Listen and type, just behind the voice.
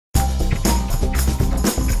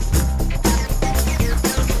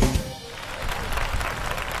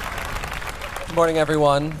morning,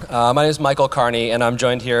 everyone. My name is Michael Carney, and I'm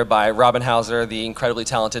joined here by Robin Hauser, the incredibly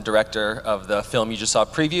talented director of the film you just saw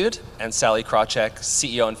previewed, and Sallie Krawcheck,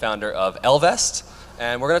 CEO and founder of Ellevest.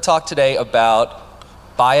 And we're going to talk today about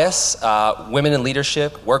bias, women in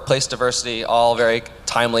leadership, workplace diversity, all very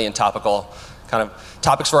timely and topical kind of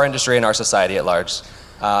topics for our industry and our society at large.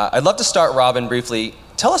 I'd love to start, Robin, briefly.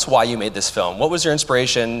 Tell us why you made this film. What was your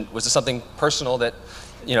inspiration? Was it something personal that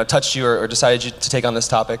touched you or decided you to take on this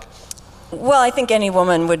topic? Well, I think any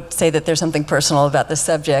woman would say that there's something personal about this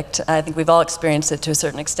subject. I think we've all experienced it to a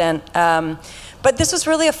certain extent. But this was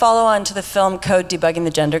really a follow-on to the film Code Debugging the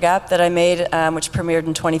Gender Gap that I made, which premiered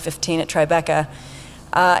in 2015 at Tribeca.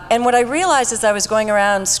 And what I realized as I was going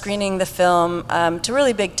around screening the film to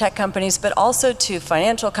really big tech companies, but also to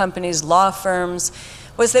financial companies, law firms,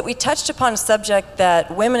 was that we touched upon a subject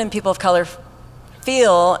that women and people of color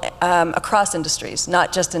feel across industries,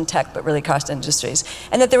 not just in tech, but really across industries.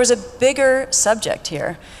 And that there was a bigger subject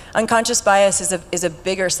here. Unconscious bias is a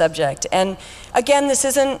bigger subject. And again, this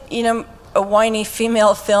isn't, a whiny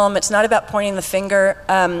female film. It's not about pointing the finger.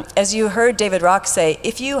 As you heard David Rock say,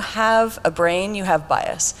 if you have a brain, you have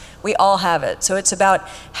bias. We all have it. So it's about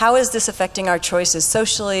how is this affecting our choices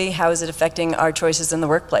socially? How is it affecting our choices in the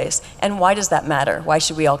workplace? And why does that matter? Why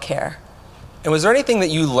should we all care? And was there anything that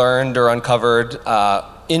you learned or uncovered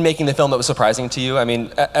in making the film that was surprising to you? I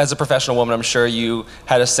mean, as a professional woman, I'm sure you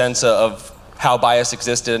had a sense of how bias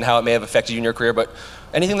existed and how it may have affected you in your career, but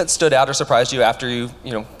anything that stood out or surprised you after you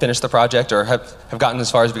finished the project or have gotten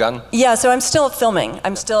as far as you've gotten? Yeah, so I'm still filming.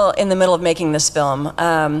 I'm still in the middle of making this film.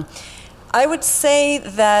 I would say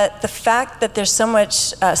that the fact that there's so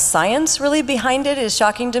much science really behind it is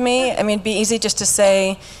shocking to me. I mean, it'd be easy just to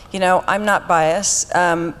say, I'm not biased,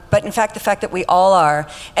 but in fact, the fact that we all are.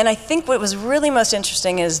 And I think what was really most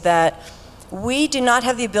interesting is that we do not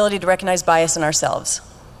have the ability to recognize bias in ourselves.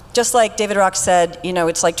 Just like David Rock said,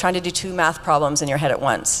 it's like trying to do two math problems in your head at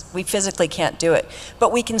once. We physically can't do it,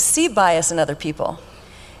 but we can see bias in other people.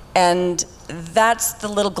 And that's the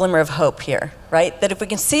little glimmer of hope here, right? That if we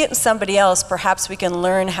can see it in somebody else, perhaps we can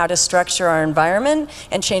learn how to structure our environment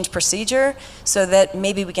and change procedure so that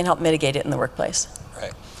maybe we can help mitigate it in the workplace.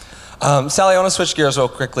 Right. Sallie, I want to switch gears real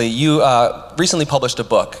quickly. You recently published a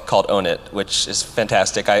book called Own It, which is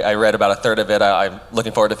fantastic. I read about a third of it. I'm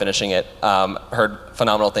looking forward to finishing it. Heard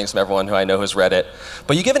phenomenal things from everyone who I know who's read it.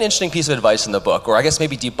 But you give an interesting piece of advice in the book, or I guess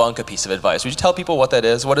maybe debunk a piece of advice. Would you tell people what that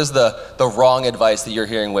is? What is the wrong advice that you're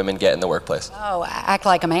hearing women get in the workplace? Oh, act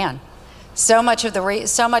like a man. So much of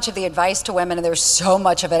the advice to women, and there's so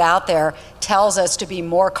much of it out there, tells us to be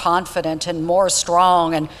more confident and more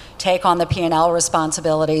strong and take on the P&L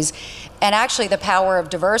responsibilities. And actually, the power of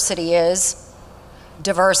diversity is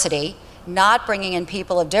diversity, not bringing in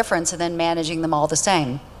people of difference and then managing them all the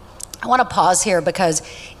same. I want to pause here because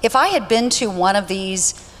if I had been to one of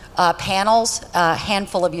these panels a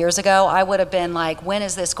handful of years ago, I would have been like, when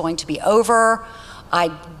is this going to be over?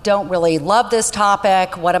 I don't really love this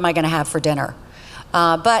topic. What am I going to have for dinner?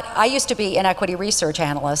 But I used to be an equity research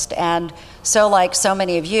analyst, and so like so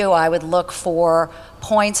many of you, I would look for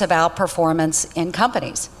points about performance in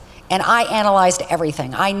companies. And I analyzed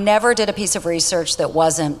everything. I never did a piece of research that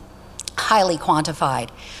wasn't highly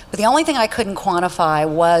quantified. But the only thing I couldn't quantify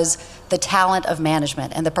was the talent of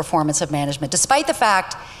management and the performance of management, despite the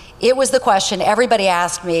fact it was the question everybody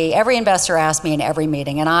asked me, every investor asked me in every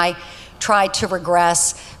meeting, and I tried to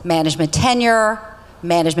regress management tenure,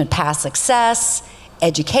 management past success,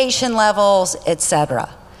 education levels, etc.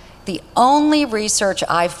 The only research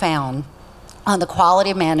I've found on the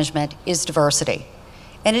quality of management is diversity.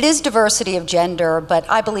 And it is diversity of gender, but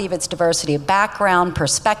I believe it's diversity of background,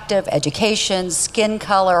 perspective, education, skin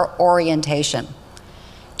color, orientation.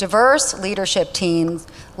 Diverse leadership teams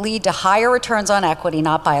lead to higher returns on equity,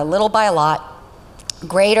 not by a little, by a lot,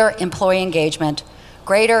 greater employee engagement,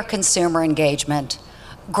 greater consumer engagement,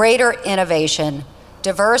 greater innovation.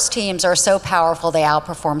 Diverse teams are so powerful they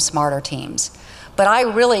outperform smarter teams. But I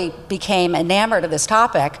really became enamored of this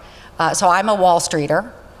topic. So I'm a Wall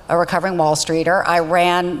Streeter, a recovering Wall Streeter. I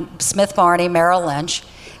ran Smith Barney, Merrill Lynch,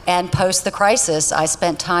 and post the crisis, I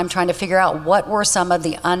spent time trying to figure out what were some of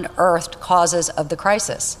the unearthed causes of the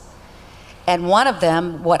crisis. And one of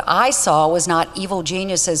them, what I saw, was not evil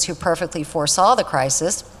geniuses who perfectly foresaw the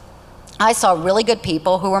crisis. I saw really good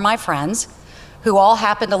people who were my friends, who all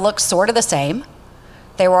happened to look sort of the same.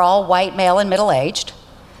 They were all white, male, and middle-aged.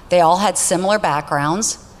 They all had similar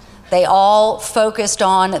backgrounds. They all focused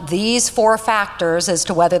on these 4 factors as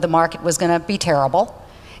to whether the market was going to be terrible,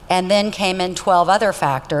 and then came in 12 other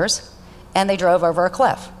factors, and they drove over a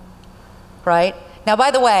cliff, right? Now,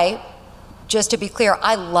 by the way, just to be clear,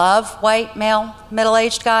 I love white male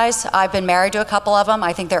middle-aged guys. I've been married to a couple of them.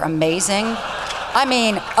 I think they're amazing. I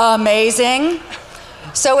mean, amazing.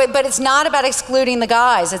 But it's not about excluding the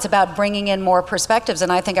guys. It's about bringing in more perspectives,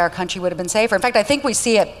 and I think our country would have been safer. In fact, I think we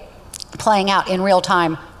see it playing out in real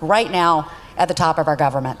time right now at the top of our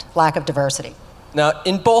government, lack of diversity. Now,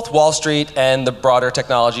 in both Wall Street and the broader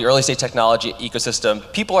technology, early stage technology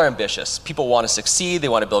ecosystem, people are ambitious. People want to succeed. They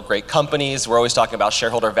want to build great companies. We're always talking about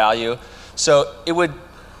shareholder value. So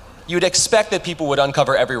you'd expect that people would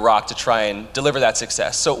uncover every rock to try and deliver that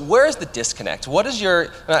success. So where is the disconnect? What is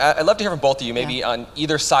I'd love to hear from both of you, maybe on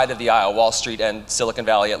either side of the aisle, Wall Street and Silicon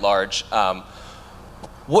Valley at large.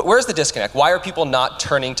 Where's the disconnect? Why are people not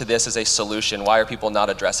turning to this as a solution? Why are people not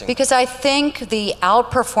addressing it? Because I think the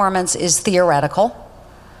outperformance is theoretical,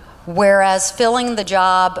 whereas filling the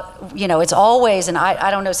job, it's always, and I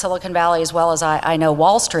don't know Silicon Valley as well as I know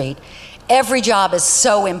Wall Street, every job is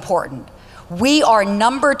so important. We are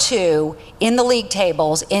number 2 in the league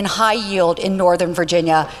tables in high yield in Northern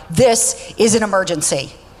Virginia. This is an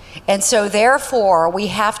emergency. And so therefore, we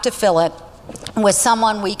have to fill it with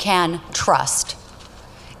someone we can trust.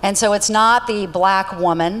 And so it's not the black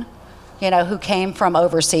woman, who came from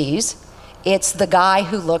overseas. It's the guy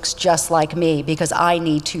who looks just like me because I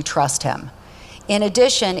need to trust him. In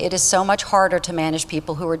addition, it is so much harder to manage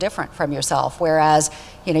people who are different from yourself, whereas,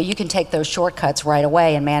 you can take those shortcuts right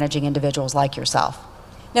away in managing individuals like yourself.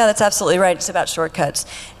 No, that's absolutely right. It's about shortcuts.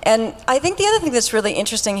 And I think the other thing that's really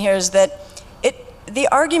interesting here is that the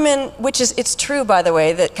argument, it's true, by the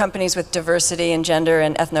way, that companies with diversity and gender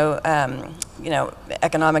and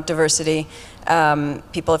economic diversity,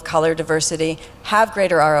 people of color diversity, have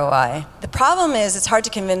greater ROI. The problem is it's hard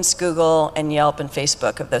to convince Google and Yelp and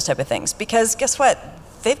Facebook of those type of things because guess what?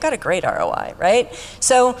 They've got a great ROI, right?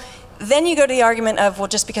 So then you go to the argument of, well,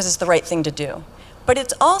 just because it's the right thing to do. But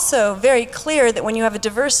it's also very clear that when you have a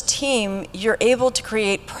diverse team, you're able to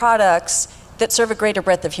create products that serve a greater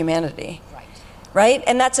breadth of humanity. Right?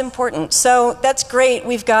 And that's important. So that's great.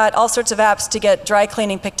 We've got all sorts of apps to get dry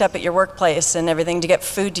cleaning picked up at your workplace and everything, to get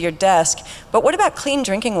food to your desk. But what about clean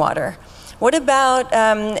drinking water? What about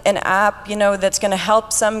an app, that's going to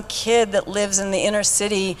help some kid that lives in the inner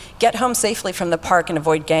city get home safely from the park and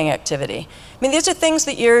avoid gang activity? I mean, these are things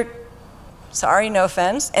that sorry, no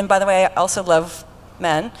offense. And by the way, I also love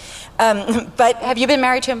men. But have you been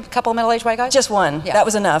married to a couple of middle-aged white guys? Just one. Yeah. That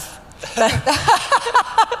was enough.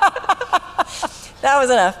 That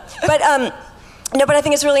was enough. But no, but I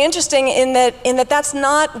think it's really interesting in that that's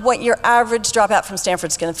not what your average dropout from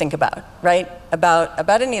Stanford's going to think about, right?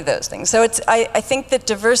 About any of those things. So I think that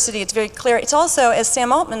diversity, it's very clear. It's also, as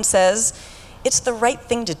Sam Altman says, it's the right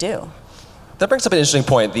thing to do. That brings up an interesting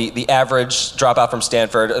point. The average dropout from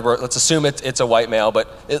Stanford, let's assume it's a white male,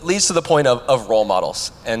 but it leads to the point of role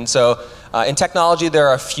models. And so in technology, there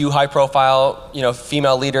are a few high-profile,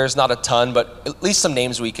 female leaders, not a ton, but at least some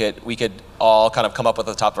names we could all kind of come up with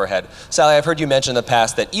at the top of our head. Sallie, I've heard you mention in the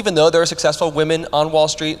past that even though there are successful women on Wall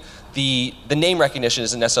Street, the name recognition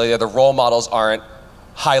isn't necessarily there. The role models aren't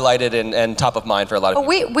highlighted and top of mind for a lot of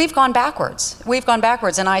people. We've gone backwards. We've gone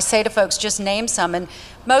backwards, and I say to folks, just name some. And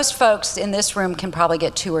most folks in this room can probably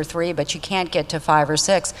get 2 or 3, but you can't get to 5 or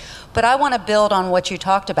 6. But I want to build on what you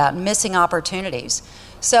talked about, missing opportunities.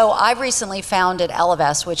 So I've recently founded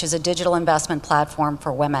Ellevest, which is a digital investment platform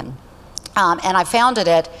for women. And I founded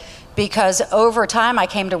it because over time I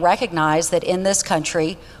came to recognize that in this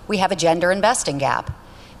country we have a gender investing gap.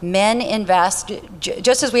 Men invest,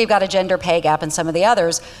 just as we've got a gender pay gap in some of the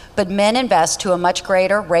others, but men invest to a much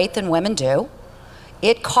greater rate than women do.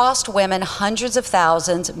 It cost women hundreds of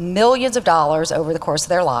thousands, millions of dollars over the course of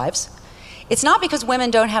their lives. It's not because women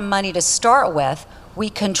don't have money to start with. We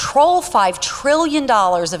control $5 trillion of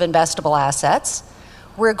investable assets.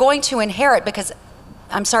 We're going to inherit, because,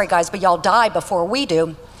 I'm sorry guys, but y'all die before we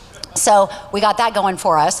do. So we got that going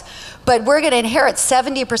for us. But we're going to inherit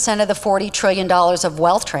 70% of the $40 trillion of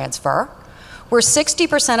wealth transfer. We're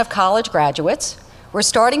 60% of college graduates. We're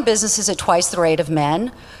starting businesses at twice the rate of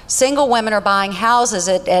men. Single women are buying houses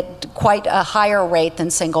at quite a higher rate than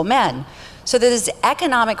single men. So there's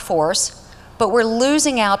economic force, but we're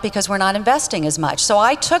losing out because we're not investing as much. So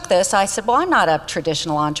I took this, I said, well, I'm not a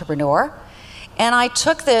traditional entrepreneur. And I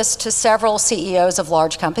took this to several CEOs of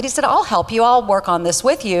large companies, said, I'll help you, I'll work on this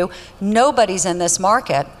with you. Nobody's in this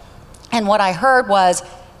market. And what I heard was,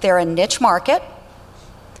 they're a niche market.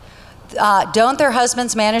 Don't their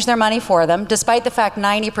husbands manage their money for them, despite the fact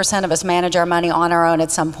 90% of us manage our money on our own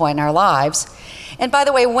at some point in our lives. And by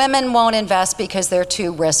the way, women won't invest because they're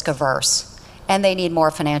too risk averse and they need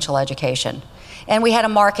more financial education. And we had a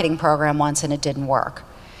marketing program once and it didn't work.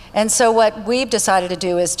 And so what we've decided to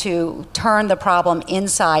do is to turn the problem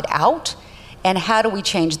inside out, and how do we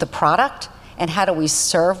change the product, and how do we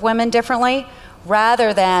serve women differently,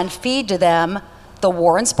 rather than feed to them the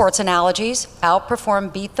war and sports analogies,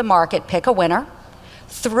 outperform, beat the market, pick a winner,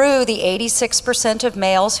 through the 86% of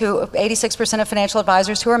males 86% of financial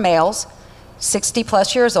advisors who are males, 60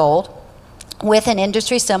 plus years old, with an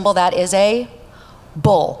industry symbol that is a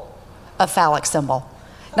bull, a phallic symbol.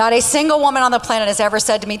 Not a single woman on the planet has ever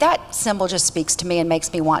said to me, that symbol just speaks to me and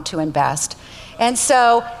makes me want to invest. And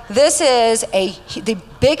so this is the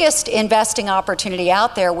biggest investing opportunity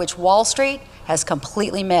out there, which Wall Street has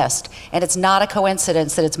completely missed. And it's not a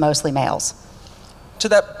coincidence that it's mostly males. To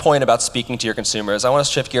that point about speaking to your consumers, I want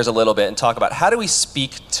to shift gears a little bit and talk about how do we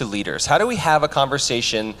speak to leaders? How do we have a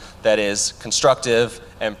conversation that is constructive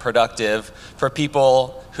and productive for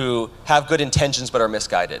people who have good intentions but are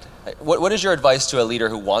misguided? What is your advice to a leader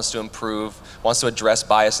who wants to improve, wants to address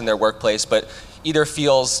bias in their workplace, but either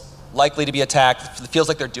feels likely to be attacked, feels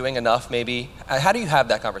like they're doing enough maybe? How do you have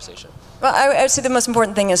that conversation? Well, I would say the most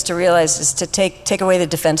important thing is to realize is to take away the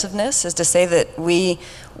defensiveness, is to say that we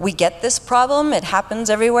get this problem, it happens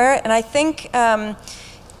everywhere, and I think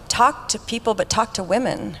talk to people, but talk to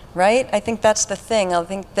women, right? I think that's the thing. I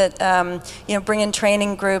think that bring in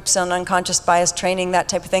training groups on unconscious bias training, that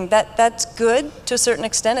type of thing. That's good to a certain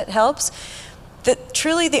extent. It helps. That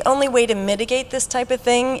truly the only way to mitigate this type of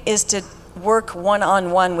thing is to work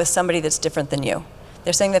one-on-one with somebody that's different than you.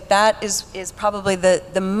 They're saying that is probably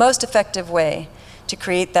the most effective way to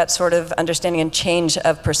create that sort of understanding and change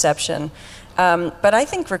of perception. But I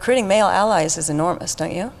think recruiting male allies is enormous,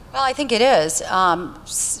 don't you? Well, I think it is.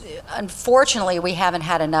 Unfortunately, we haven't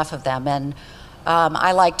had enough of them. And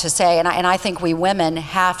I like to say, and I think we women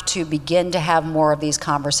have to begin to have more of these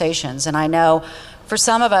conversations. And I know for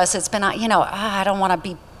some of us, it's been, I don't want to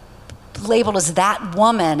be labeled as that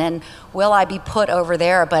woman, and will I be put over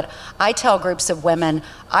there? But I tell groups of women,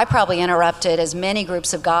 I probably interrupted as many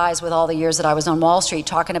groups of guys with all the years that I was on Wall Street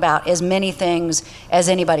talking about as many things as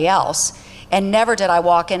anybody else. And never did I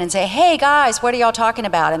walk in and say, hey guys, what are y'all talking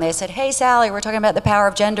about? And they said, hey Sally, we're talking about the power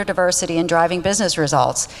of gender diversity in driving business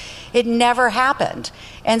results. It never happened.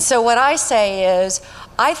 And so what I say is,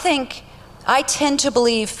 I tend to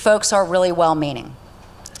believe folks are really well-meaning.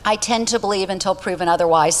 I tend to believe, until proven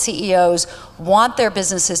otherwise, CEOs want their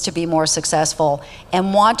businesses to be more successful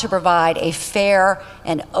and want to provide a fair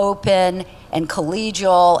and open and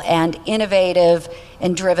collegial and innovative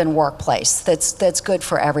and driven workplace that's good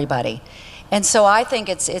for everybody. And so I think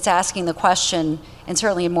it's asking the question, and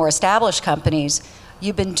certainly in more established companies,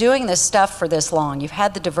 you've been doing this stuff for this long. You've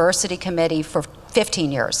had the diversity committee for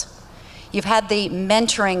 15 years. You've had the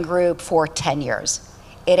mentoring group for 10 years.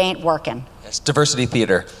 It ain't working. It's diversity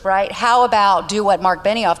theater. Right? How about do what Mark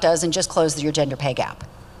Benioff does and just close your gender pay gap?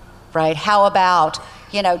 Right? How about,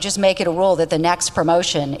 just make it a rule that the next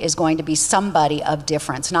promotion is going to be somebody of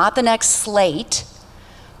difference, not the next slate,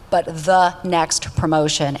 but the next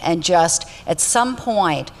promotion. And just at some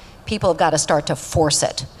point, people have got to start to force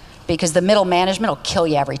it, because the middle management will kill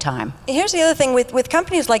you every time. Here's the other thing, with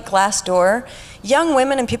companies like Glassdoor, young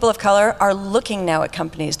women and people of color are looking now at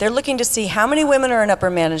companies. They're looking to see how many women are in upper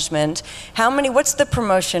management, what's the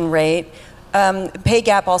promotion rate. Pay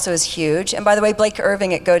gap also is huge. And by the way, Blake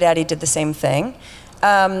Irving at GoDaddy did the same thing.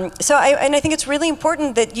 I think it's really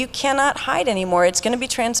important that you cannot hide anymore. It's going to be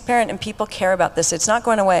transparent, and people care about this. It's not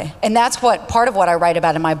going away. And that's part of what I write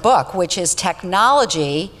about in my book, which is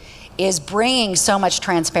technology is bringing so much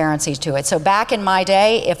transparency to it. So back in my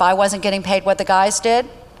day, if I wasn't getting paid what the guys did,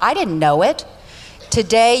 I didn't know it.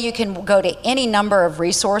 Today, you can go to any number of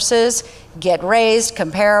resources, get raised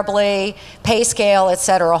comparably, pay scale, et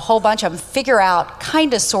cetera, a whole bunch of them, figure out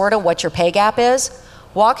kind of sort of what your pay gap is.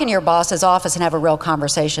 Walk in your boss's office and have a real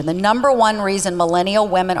conversation. The number one reason millennial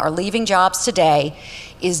women are leaving jobs today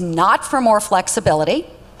is not for more flexibility,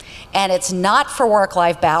 and it's not for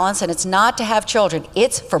work-life balance, and it's not to have children.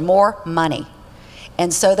 It's for more money.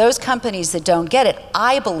 And so those companies that don't get it,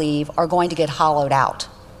 I believe, are going to get hollowed out.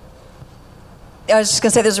 I was just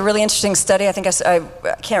going to say, there's a really interesting study. I think I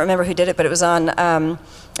can't remember who did it, but it was on,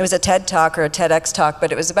 it was a TED Talk or a TEDx talk,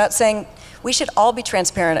 but it was about saying we should all be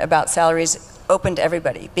transparent about salaries open to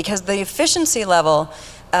everybody, because the efficiency level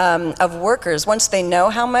of workers, once they know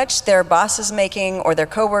how much their boss is making or their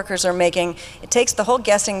coworkers are making, it takes the whole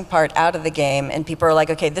guessing part out of the game, and people are like,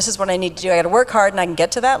 okay, this is what I need to do. I got to work hard, and I can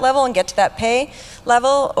get to that level and get to that pay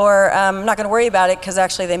level, or I'm not going to worry about it because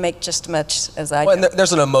actually they make just as much as I do. And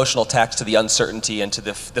there's an emotional tax to the uncertainty and to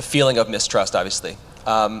the feeling of mistrust, obviously.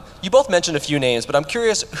 You both mentioned a few names, but I'm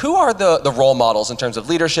curious, who are the role models in terms of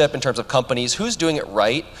leadership, in terms of companies? Who's doing it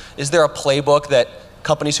right? Is there a playbook that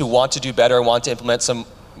companies who want to do better and want to implement some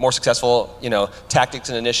more successful, tactics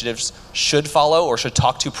and initiatives should follow or should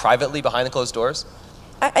talk to privately behind the closed doors?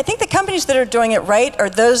 I think the companies that are doing it right are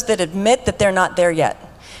those that admit that they're not there yet.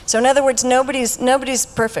 So in other words, nobody's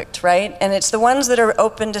perfect, right? And it's the ones that are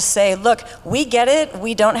open to say, look, we get it.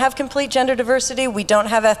 We don't have complete gender diversity. We don't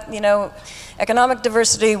have, economic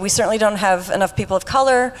diversity. We certainly don't have enough people of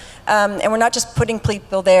color. And we're not just putting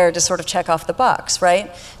people there to sort of check off the box,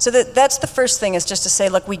 right? So that's the first thing, is just to say,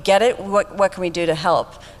 look, we get it. What can we do to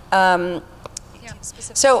help?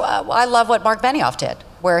 So I love what Mark Benioff did,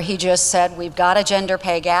 where he just said, we've got a gender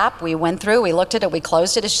pay gap. We went through, we looked at it, we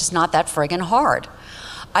closed it. It's just not that friggin' hard.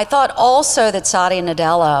 I thought also that Satya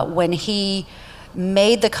Nadella, when he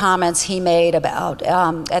made the comments he made about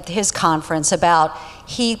at his conference about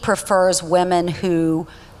he prefers women who,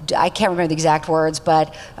 I can't remember the exact words,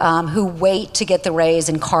 but who wait to get the raise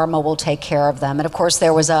and karma will take care of them. And of course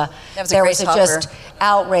there was a just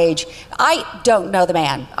outrage. I don't know the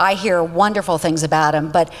man. I hear wonderful things about him,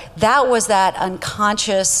 but that was that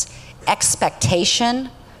unconscious expectation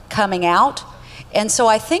coming out. And so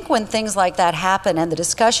I think when things like that happen and the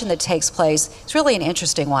discussion that takes place, it's really an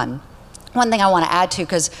interesting one. One thing I want to add to,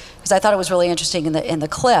 because I thought it was really interesting in the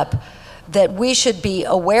clip, that we should be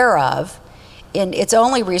aware of, it's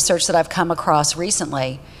only research that I've come across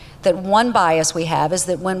recently, that one bias we have is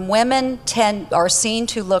that when women are seen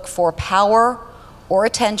to look for power or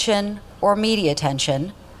attention or media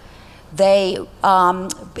attention, they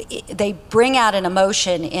bring out an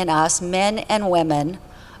emotion in us, men and women,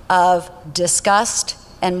 of disgust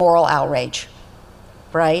and moral outrage,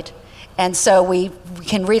 right? And so we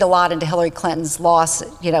can read a lot into Hillary Clinton's loss,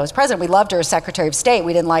 as president. We loved her as Secretary of State.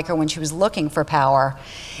 We didn't like her when she was looking for power.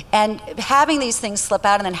 And having these things slip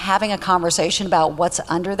out and then having a conversation about what's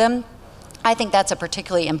under them, I think that's a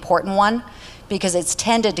particularly important one, because it's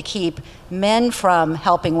tended to keep men from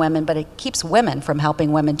helping women, but it keeps women from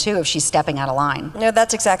helping women too if she's stepping out of line. No,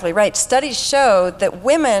 that's exactly right. Studies show that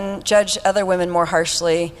women judge other women more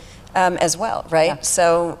harshly as well, right? Yeah.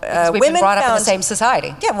 So we've women been brought up in the same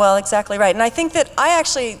society. Yeah, well, exactly right. And I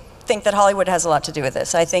actually think that Hollywood has a lot to do with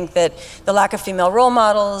this. I think that the lack of female role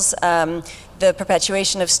models, the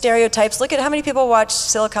perpetuation of stereotypes. Look at how many people watch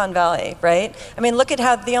Silicon Valley, right? I mean, look at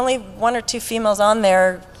how the only one or two females on there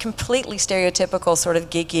are completely stereotypical, sort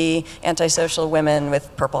of geeky, antisocial women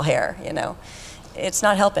with purple hair, It's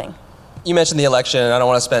not helping. You mentioned the election, and I don't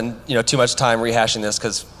want to spend too much time rehashing this,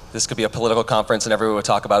 because this could be a political conference and everyone would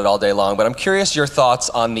talk about it all day long. But I'm curious your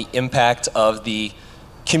thoughts on the impact of the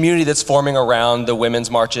community that's forming around the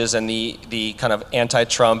women's marches and the kind of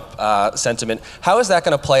anti-Trump sentiment. How is that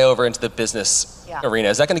going to play over into the business arena?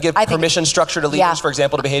 Is that going to give permission structure to leaders, for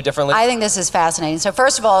example, to behave differently? I think this is fascinating. So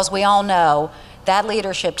first of all, as we all know, that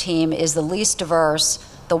leadership team is the least diverse,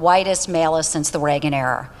 the whitest, malest since the Reagan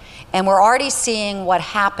era. And we're already seeing what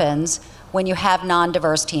happens when you have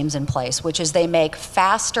non-diverse teams in place, which is they make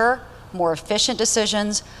faster, more efficient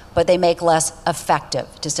decisions, but they make less effective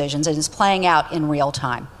decisions, and it's playing out in real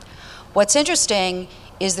time. What's interesting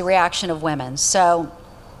is the reaction of women. So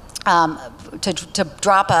to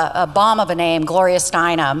drop a bomb of a name, Gloria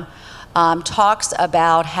Steinem talks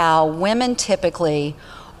about how women typically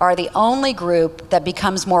are the only group that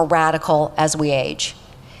becomes more radical as we age.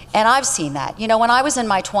 And I've seen that. When I was in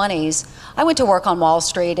my 20s, I went to work on Wall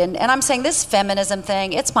Street, and I'm saying this feminism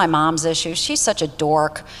thing, it's my mom's issue. She's such a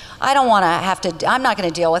dork. I don't want to I'm not going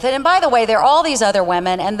to deal with it. And by the way, there are all these other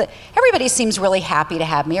women, and everybody seems really happy to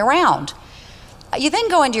have me around. You then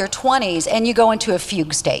go into your 20s, and you go into a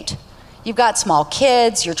fugue state. You've got small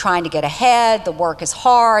kids, you're trying to get ahead, the work is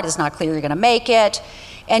hard, it's not clear you're going to make it,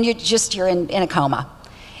 and you're in a coma.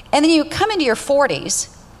 And then you come into your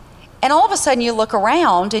 40s, and all of a sudden you look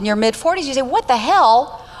around in your mid-40s, you say, what the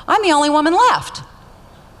hell? I'm the only woman left.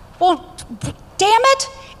 Well, damn it.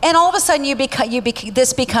 And all of a sudden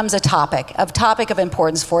this becomes a topic of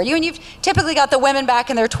importance for you. And you've typically got the women back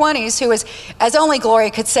in their 20s who, as only Gloria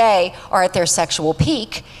could say, are at their sexual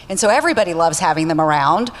peak. And so everybody loves having them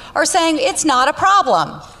around, are saying it's not a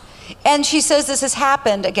problem. And she says this has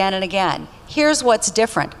happened again and again. Here's what's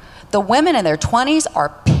different. The women in their 20s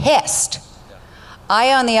are pissed.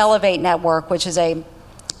 I own the Ellevest network, which is a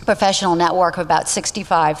professional network of about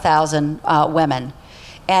 65,000 women.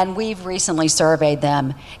 And we've recently surveyed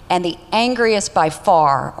them. And the angriest by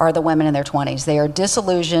far are the women in their 20s. They are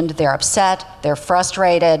disillusioned, they're upset, they're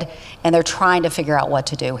frustrated, and they're trying to figure out what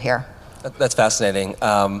to do here. That's fascinating.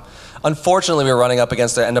 Unfortunately, we're running up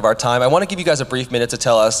against the end of our time. I want to give you guys a brief minute to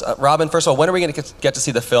tell us, Robin, first of all, when are we going to get to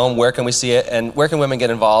see the film? Where can we see it? And where can women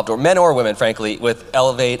get involved, or men or women, frankly, with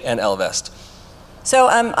Elevate and Ellevest? So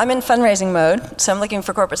I'm in fundraising mode, so I'm looking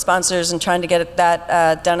for corporate sponsors and trying to get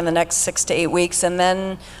that done in the next 6 to 8 weeks, and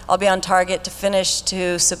then I'll be on target to finish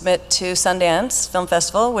to submit to Sundance Film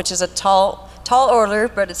Festival, which is a tall order,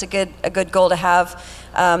 but it's a good goal to have.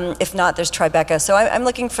 If not, there's Tribeca. So I'm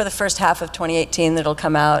looking for the first half of 2018 that'll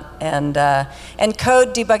come out, and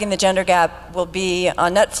Code Debugging the Gender Gap will be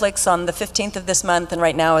on Netflix on the 15th of this month, and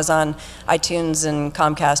right now is on iTunes and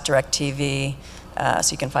Comcast DirecTV,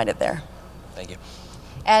 so you can find it there. Thank you.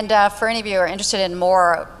 And for any of you who are interested in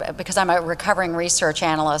more, because I'm a recovering research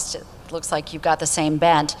analyst, it looks like you've got the same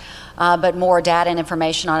bent, but more data and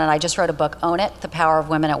information on it. I just wrote a book, Own It, The Power of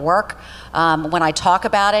Women at Work. When I talk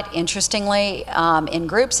about it, interestingly, in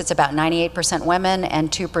groups, it's about 98% women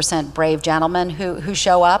and 2% brave gentlemen who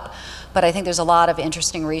show up. But I think there's a lot of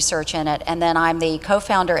interesting research in it. And then I'm the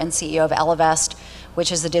co-founder and CEO of Ellevest,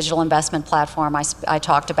 which is the digital investment platform I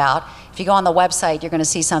talked about. If you go on the website, you're going to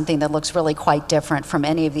see something that looks really quite different from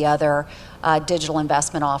any of the other digital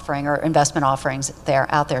investment investment offerings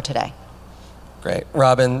out there today. Great.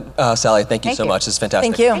 Robin, Sallie, thank you so much. It's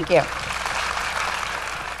fantastic. Thank you. Thank you.